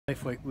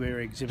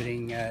We're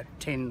exhibiting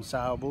 10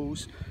 sale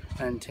bulls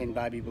and 10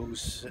 baby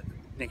bulls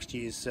next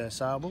year's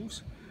sale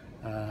bulls.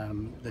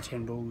 The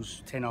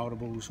 10 older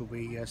bulls will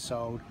be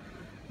sold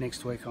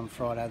next week on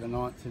Friday the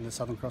 9th in the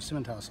Southern Cross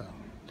Simmental sale.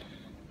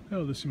 How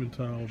are the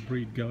Simmental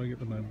breed going at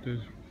the moment?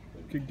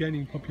 They're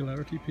gaining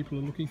popularity, people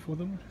are looking for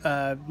them?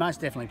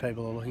 Most definitely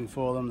people are looking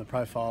for them. The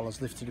profile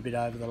has lifted a bit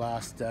over the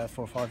last 4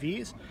 or 5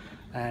 years,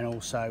 and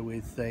also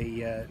with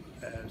the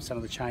some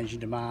of the changing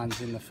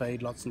demands in the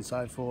feedlots and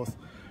so forth,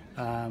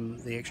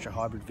 the extra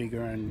hybrid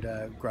vigour and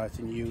growth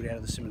and yield out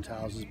of the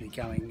Simmentals is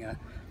becoming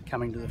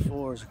coming to the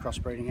fore as a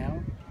crossbreeding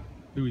animal.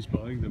 Who is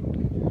buying them?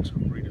 What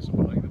sort of breeders are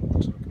buying them?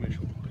 What sort of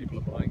commercial people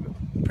are buying them?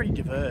 Pretty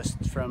diverse,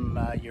 from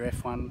your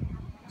F1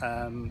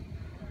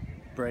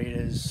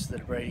 breeders that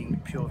are breeding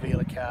pure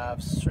Vila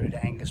calves through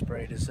to Angus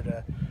breeders that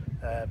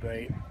are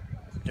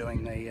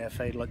doing the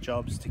feedlot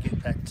jobs to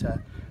get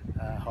that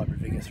hybrid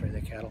vigour through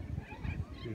their cattle.